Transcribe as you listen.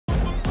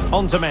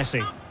On to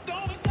Messi.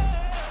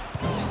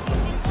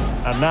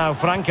 And now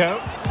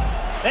Franco.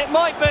 It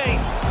might be.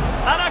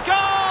 And a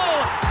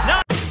goal!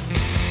 No!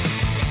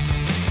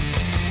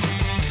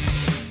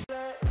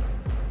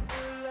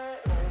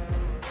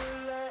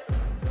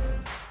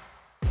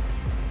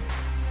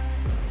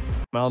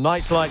 Well,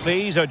 nights like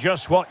these are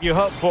just what you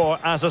hope for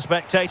as a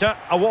spectator.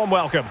 A warm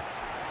welcome.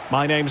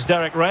 My name's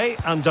Derek Ray,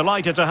 and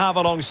delighted to have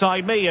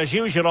alongside me, as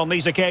usual on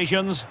these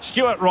occasions,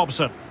 Stuart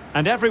Robson.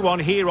 And everyone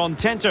here on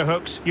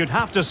tenterhooks, you'd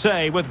have to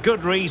say with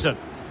good reason.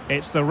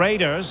 It's the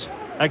Raiders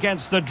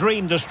against the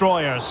Dream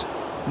Destroyers.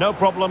 No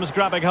problems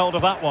grabbing hold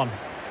of that one.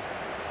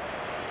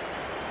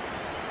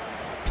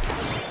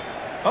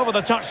 Over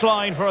the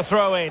touchline for a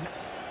throw-in.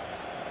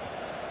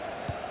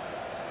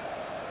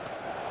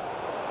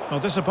 Well,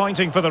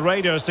 disappointing for the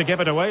Raiders to give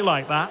it away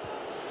like that.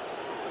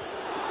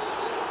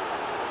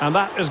 And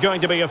that is going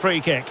to be a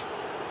free kick.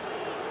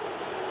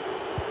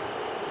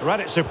 Read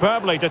it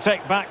superbly to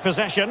take back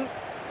possession.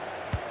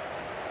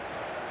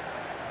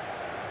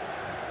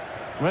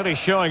 Really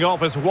showing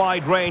off his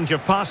wide range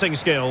of passing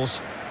skills.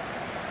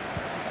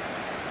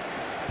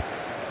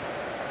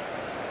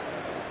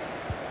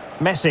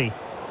 Messi.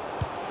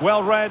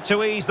 Well read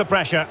to ease the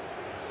pressure.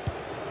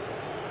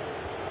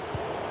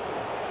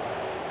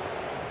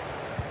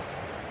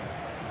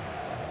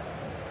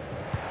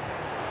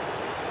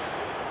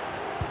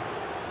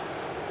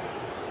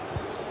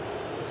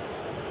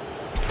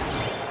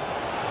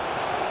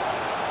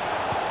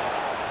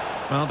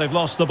 Well, they've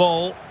lost the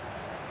ball.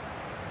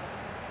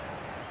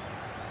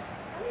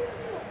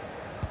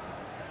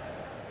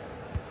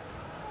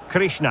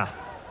 Krishna.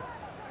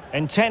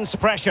 Intense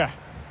pressure.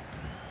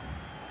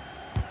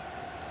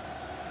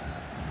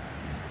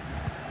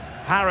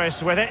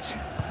 Harris with it.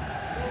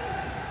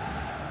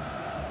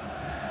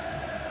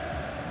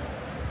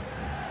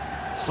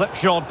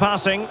 Slipshod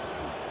passing.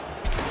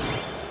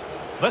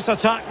 This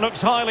attack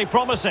looks highly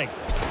promising.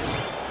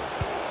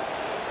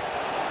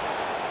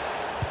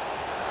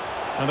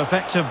 An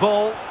effective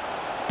ball.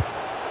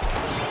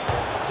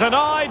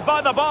 Denied by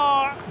the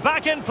bar.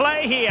 Back in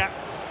play here.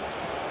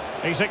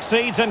 He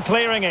succeeds in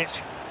clearing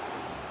it.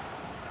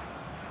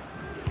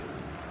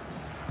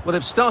 Well,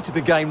 they've started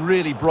the game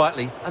really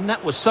brightly, and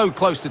that was so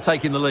close to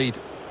taking the lead.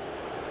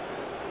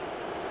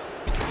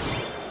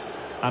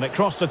 And it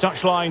crossed the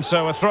touchline,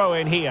 so a throw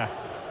in here.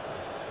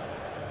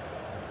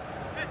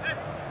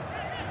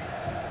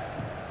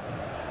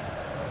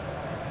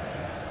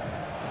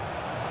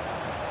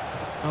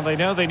 Well, they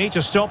know they need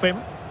to stop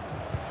him.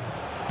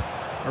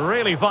 A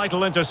really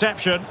vital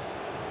interception.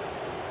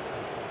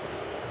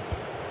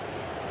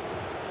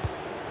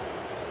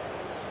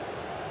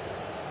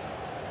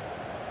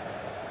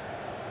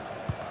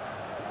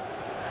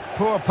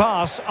 Poor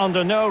pass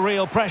under no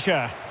real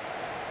pressure.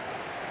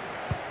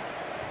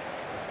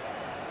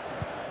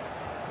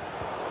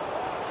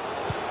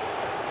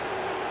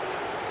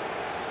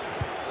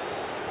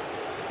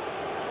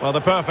 Well,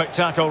 the perfect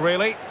tackle,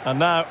 really. And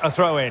now a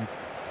throw-in.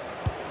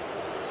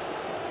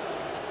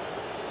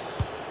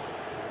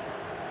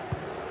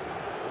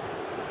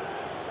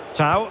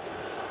 Tau.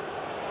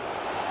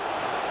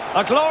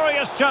 A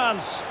glorious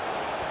chance.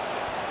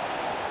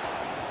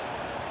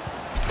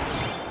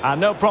 And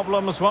no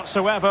problems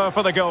whatsoever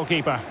for the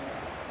goalkeeper.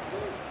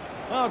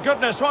 Oh,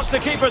 goodness, what's the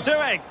keeper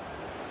doing?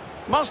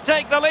 Must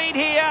take the lead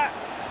here.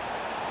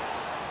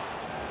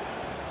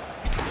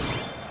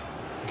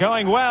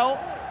 Going well.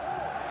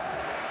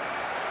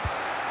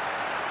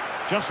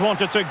 Just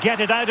wanted to get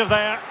it out of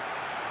there.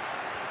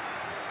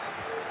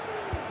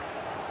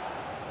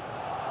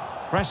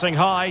 Pressing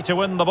high to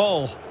win the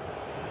ball.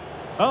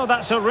 Oh,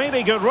 that's a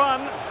really good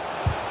run.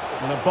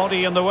 And a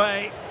body in the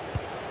way.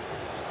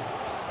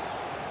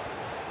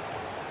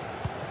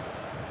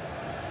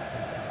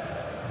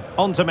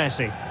 On to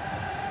Messi.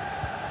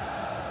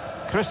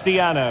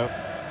 Cristiano.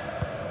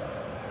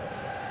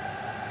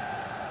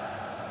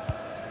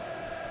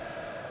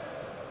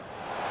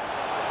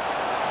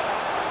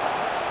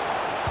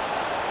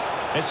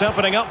 It's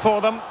opening up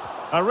for them.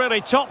 A really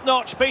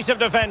top-notch piece of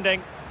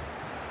defending.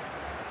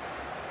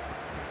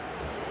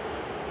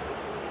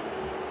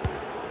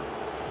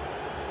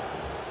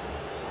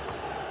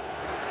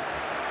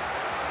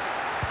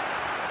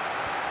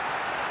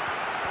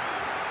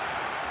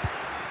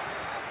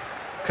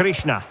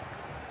 Krishna.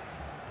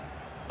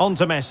 On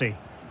to Messi.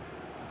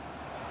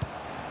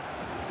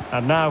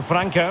 And now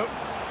Franco.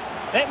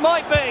 It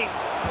might be.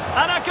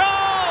 And a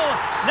goal!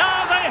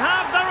 Now they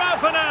have their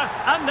opener,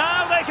 and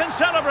now they can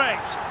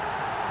celebrate.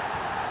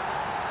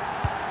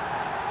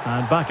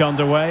 And back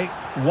underway.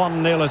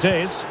 1-0 it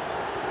is.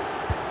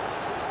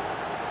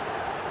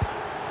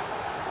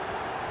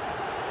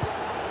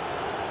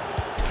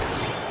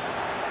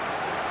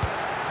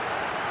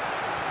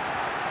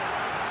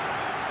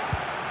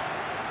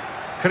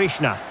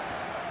 Krishna.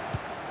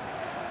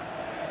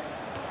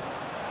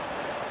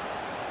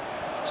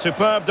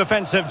 Superb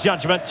defensive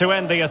judgment to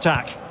end the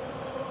attack.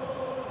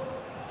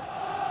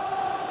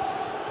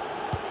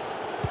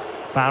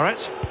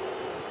 Barrett.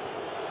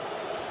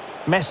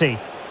 Messi.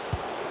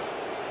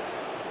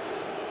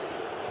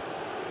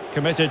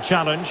 Committed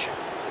challenge.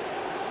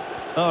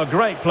 Oh,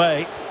 great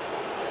play.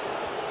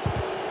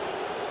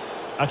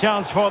 A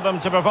chance for them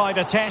to provide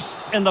a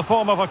test in the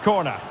form of a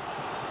corner.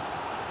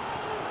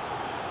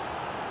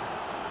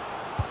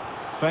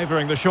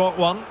 Favouring the short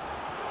one.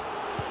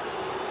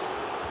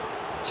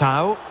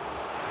 Tau.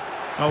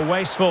 Oh,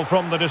 wasteful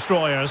from the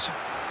destroyers.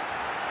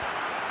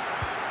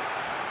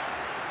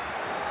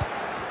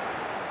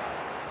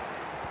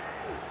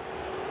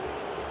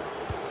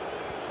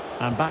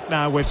 And back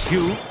now with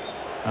Hugh.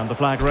 And the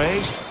flag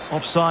raised.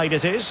 Offside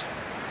it is.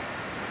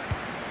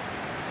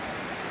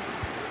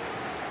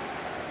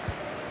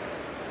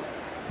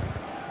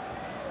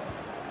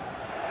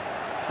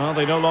 Well,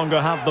 they no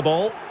longer have the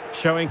ball,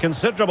 showing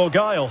considerable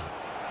guile.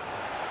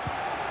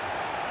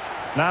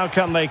 Now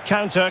can they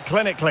counter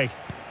clinically?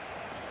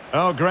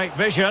 Oh, great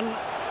vision.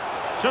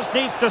 Just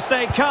needs to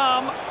stay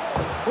calm.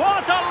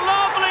 What a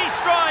lovely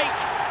strike!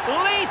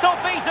 Lethal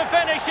piece of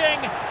finishing.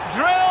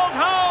 Drilled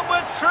home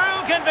with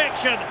true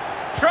conviction.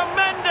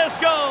 Tremendous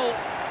goal.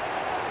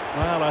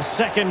 Well, a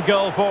second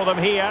goal for them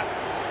here.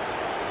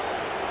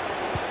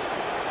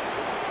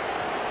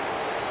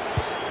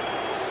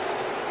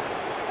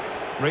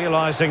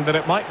 Realising that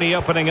it might be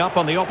opening up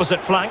on the opposite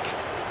flank.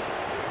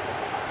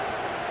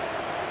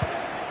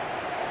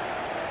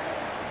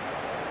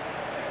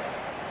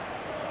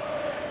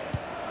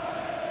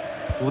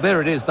 Well,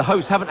 there it is. The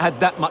hosts haven't had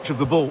that much of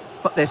the ball,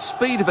 but their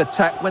speed of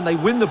attack when they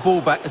win the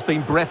ball back has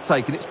been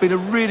breathtaking. It's been a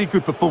really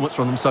good performance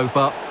from them so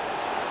far.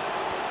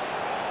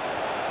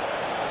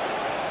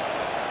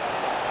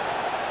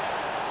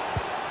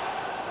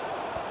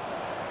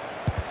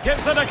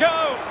 Gives it a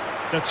go.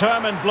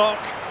 Determined block.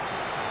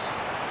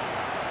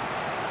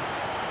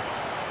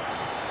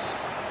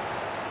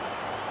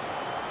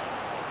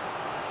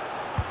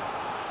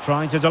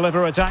 Trying to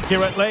deliver it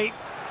accurately.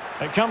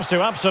 It comes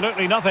to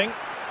absolutely nothing.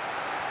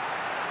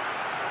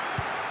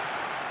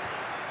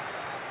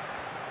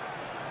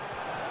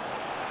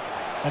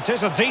 It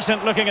is a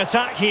decent-looking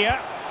attack here.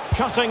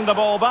 Cutting the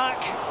ball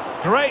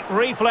back. Great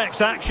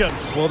reflex action.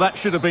 Well, that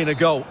should have been a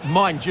goal.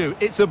 Mind you,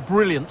 it's a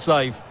brilliant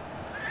save.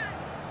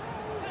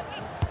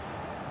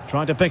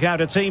 Trying to pick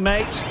out a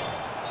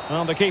teammate.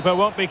 Well, the keeper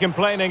won't be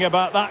complaining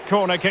about that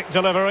corner kick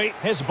delivery.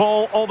 His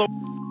ball all the...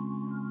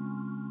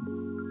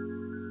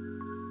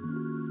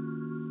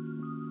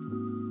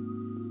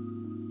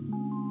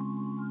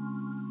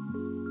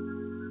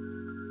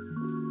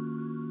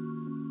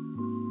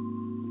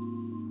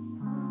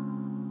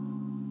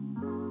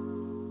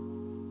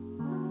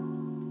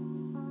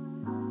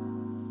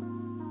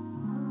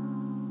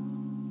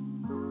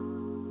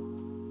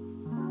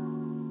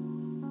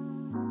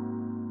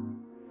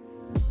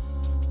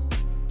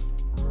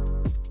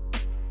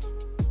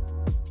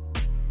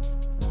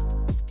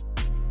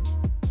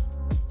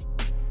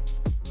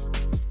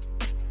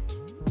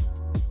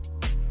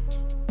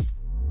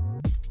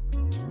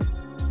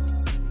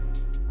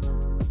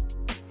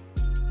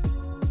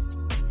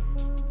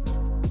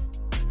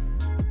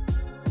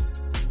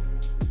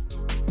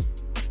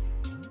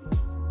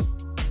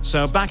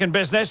 So back in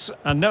business,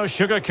 and no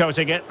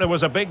sugarcoating it. There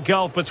was a big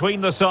gulf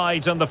between the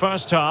sides in the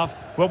first half.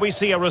 Will we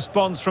see a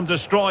response from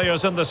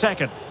destroyers in the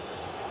second?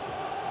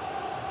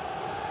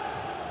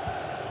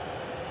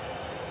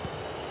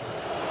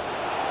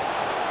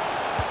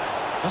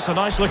 That's a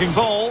nice-looking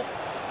ball.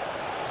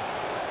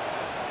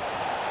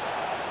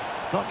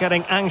 Not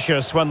getting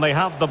anxious when they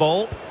have the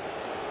ball.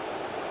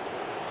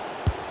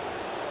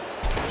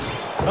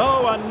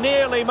 Oh, a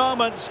nearly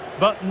moment,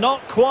 but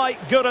not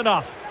quite good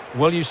enough.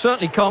 Well, you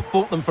certainly can't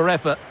fault them for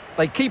effort.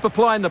 They keep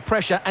applying the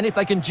pressure, and if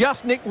they can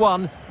just nick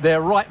one,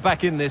 they're right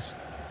back in this.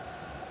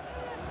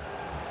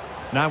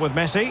 Now with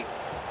Messi.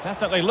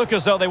 Definitely look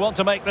as though they want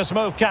to make this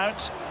move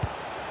count.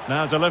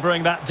 Now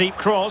delivering that deep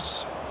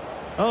cross.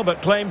 Oh,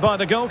 but claimed by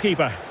the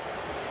goalkeeper.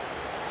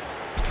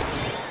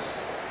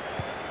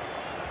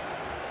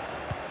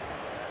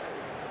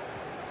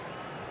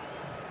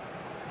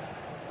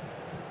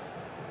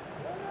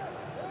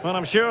 Well,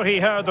 I'm sure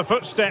he heard the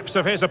footsteps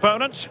of his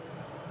opponent.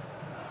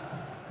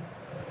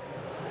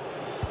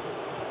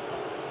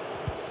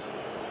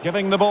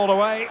 Giving the ball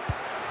away.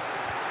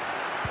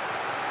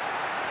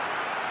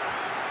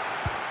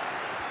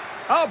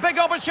 Oh, big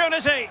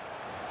opportunity.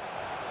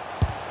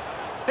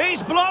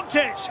 He's blocked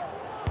it.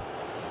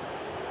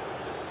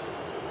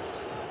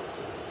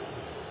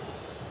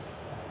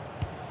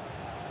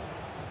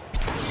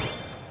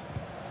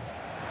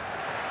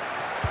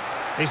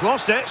 He's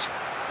lost it.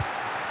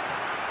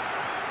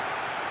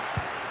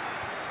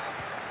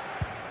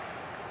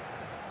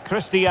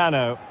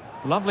 Cristiano.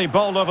 Lovely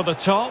ball over the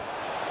top.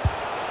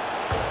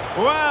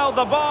 Well,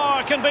 the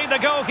bar can be the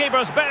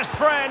goalkeeper's best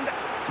friend.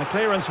 The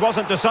clearance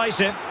wasn't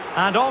decisive,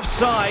 and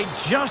offside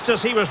just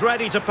as he was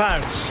ready to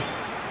pounce.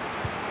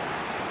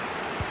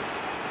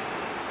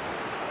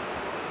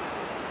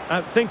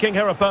 Outthinking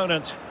her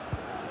opponent.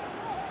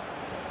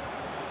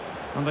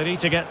 And they need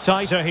to get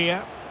tighter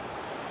here.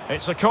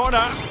 It's a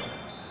corner.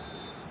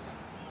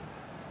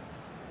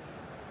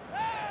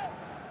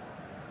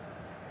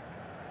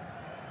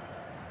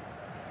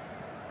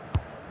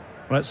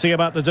 Let's see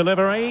about the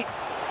delivery.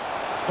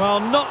 Well,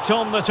 not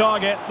on the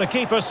target. The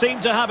keeper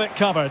seemed to have it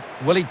covered.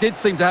 Well, he did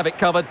seem to have it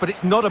covered, but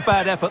it's not a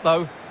bad effort,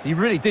 though. He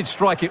really did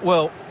strike it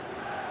well.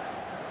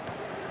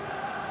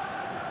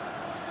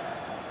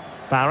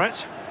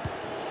 Barrett.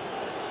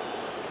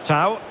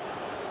 Tau.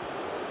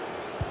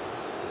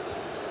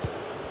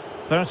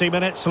 30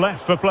 minutes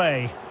left for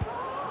play.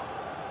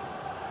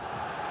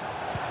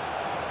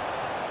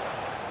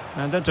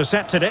 And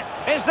intercepted it.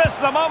 Is this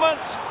the moment?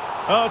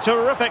 Oh,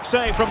 terrific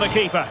save from the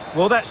keeper.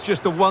 Well, that's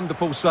just a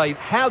wonderful save.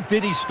 How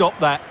did he stop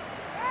that?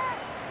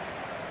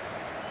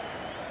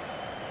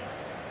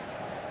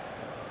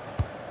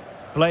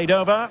 Played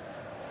over.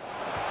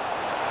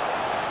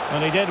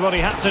 And he did what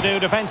he had to do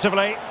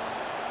defensively.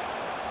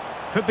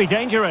 Could be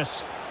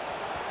dangerous.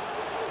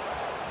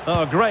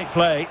 Oh, great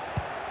play.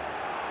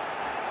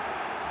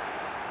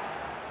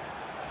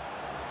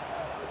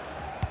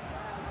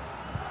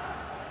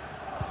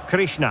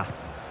 Krishna.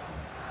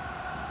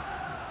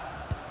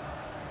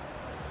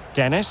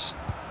 Dennis.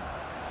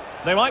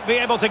 They might be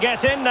able to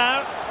get in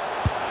now.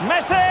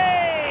 Messi!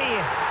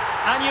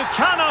 And you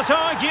cannot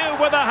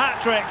argue with a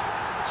hat-trick.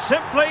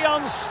 Simply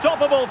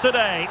unstoppable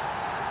today.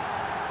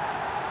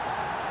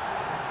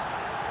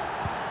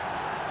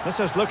 This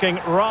is looking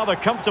rather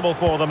comfortable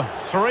for them.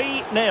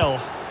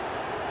 3-0.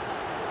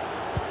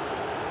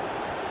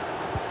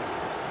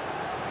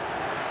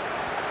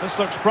 This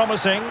looks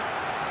promising.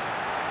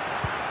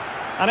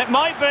 And it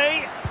might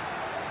be.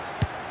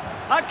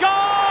 A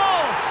goal!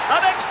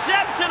 An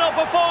exceptional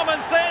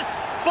performance this.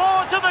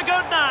 4 to the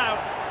good now.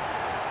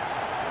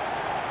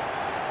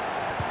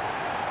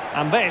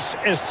 And this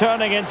is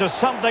turning into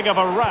something of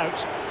a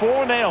rout.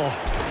 4-0.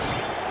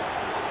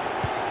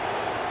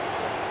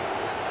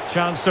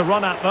 Chance to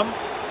run at them.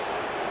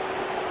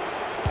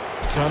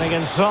 Turning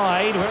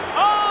inside.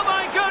 Oh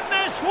my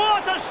goodness,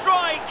 what a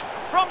strike!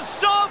 From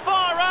so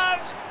far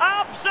out,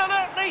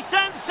 absolutely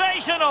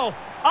sensational.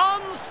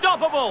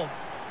 Unstoppable.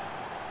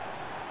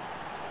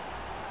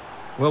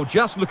 Well,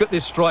 just look at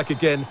this strike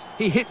again.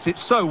 He hits it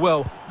so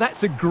well.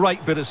 That's a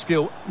great bit of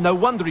skill. No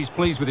wonder he's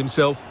pleased with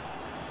himself.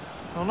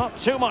 Well, not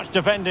too much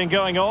defending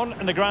going on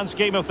in the grand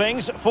scheme of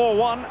things.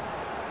 4-1.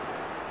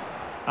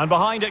 And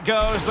behind it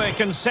goes the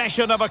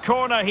concession of a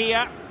corner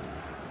here.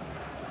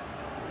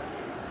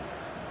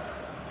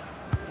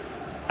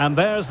 And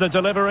there's the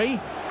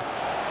delivery.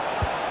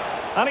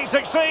 And he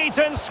succeeds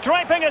in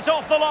scraping it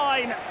off the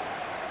line.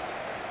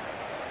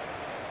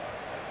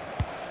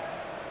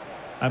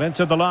 And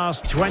into the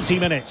last 20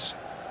 minutes.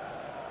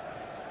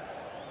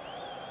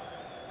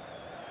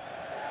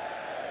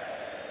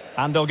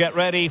 And they'll get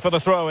ready for the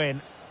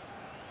throw-in.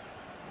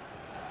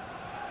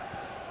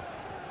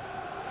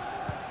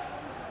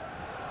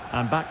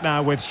 And back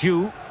now with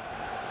Xu.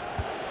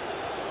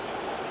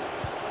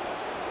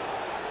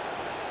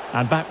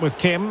 And back with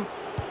Kim.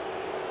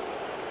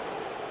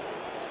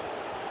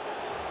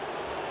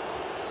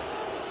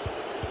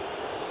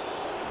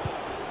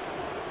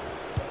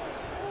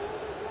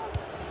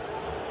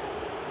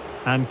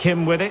 And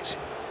Kim with it.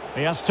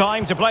 He has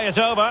time to play it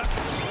over.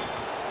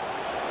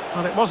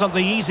 Well, it wasn't the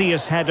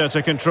easiest header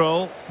to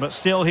control, but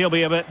still he'll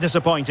be a bit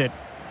disappointed.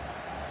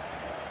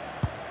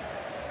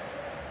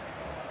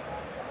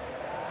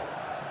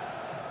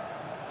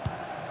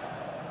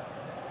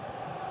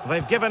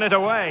 They've given it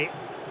away.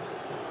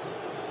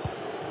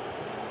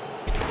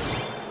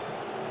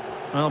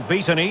 Well,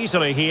 beaten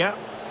easily here.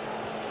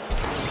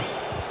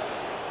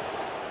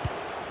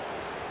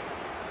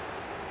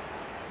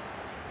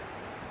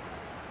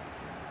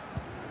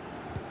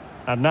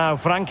 And now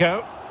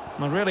Franco.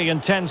 A really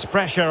intense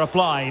pressure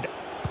applied.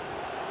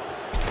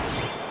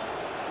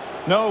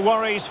 No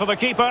worries for the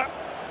keeper.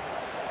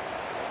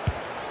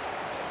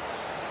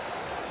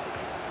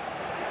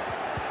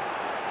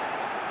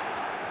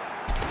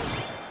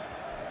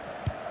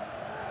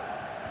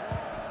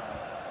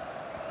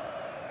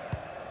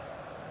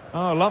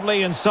 Oh,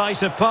 lovely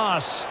incisive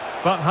pass.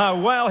 But how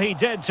well he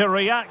did to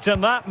react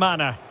in that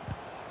manner.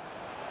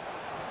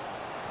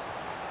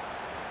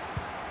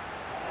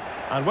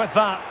 And with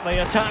that,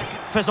 the attack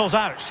fizzles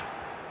out.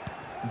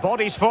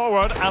 Bodies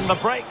forward and the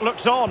break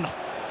looks on.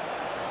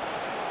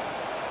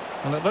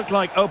 Well, it looked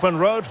like open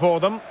road for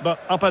them, but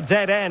up a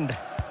dead end.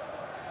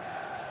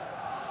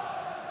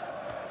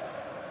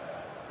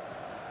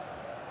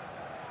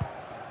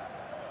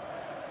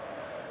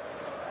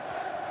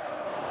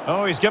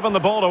 Oh, he's given the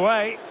ball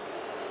away.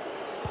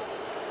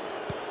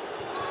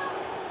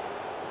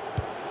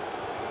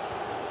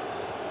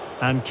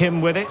 And Kim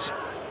with it.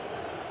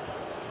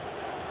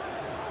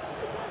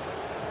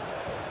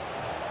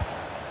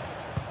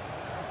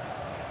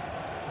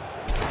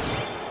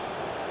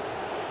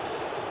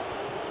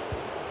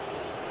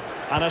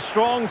 And a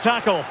strong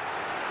tackle.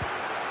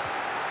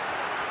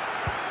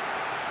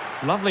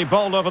 Lovely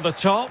ball over the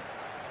top.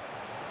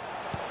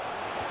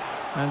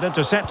 And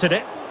intercepted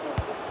it.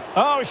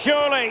 Oh,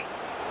 surely.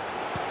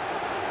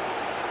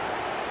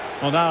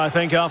 Well, now I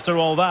think after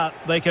all that,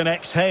 they can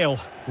exhale.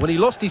 Well, he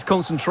lost his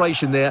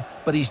concentration there,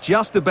 but he's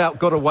just about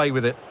got away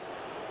with it.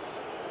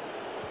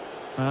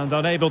 And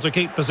unable to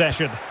keep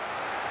possession.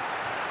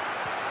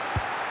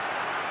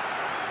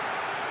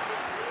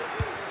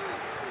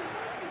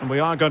 And we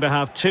are going to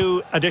have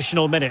 2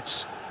 additional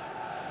minutes.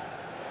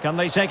 Can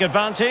they take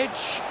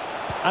advantage?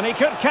 And he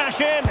could cash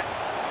in.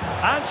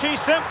 And she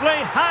simply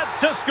had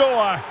to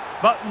score.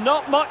 But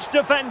not much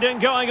defending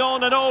going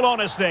on, in all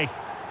honesty.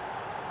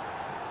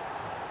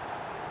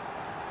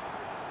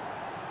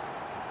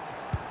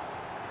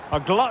 A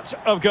glut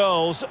of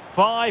goals.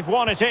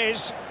 5-1 it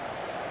is.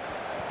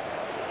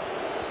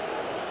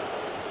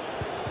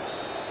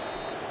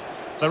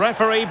 The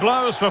referee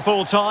blows for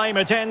full time.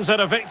 It ends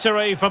at a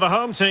victory for the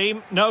home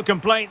team. No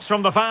complaints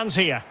from the fans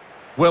here.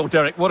 Well,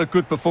 Derek, what a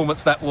good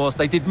performance that was.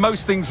 They did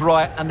most things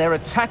right, and their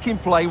attacking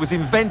play was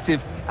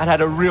inventive and had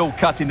a real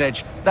cutting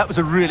edge. That was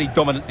a really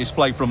dominant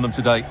display from them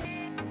today.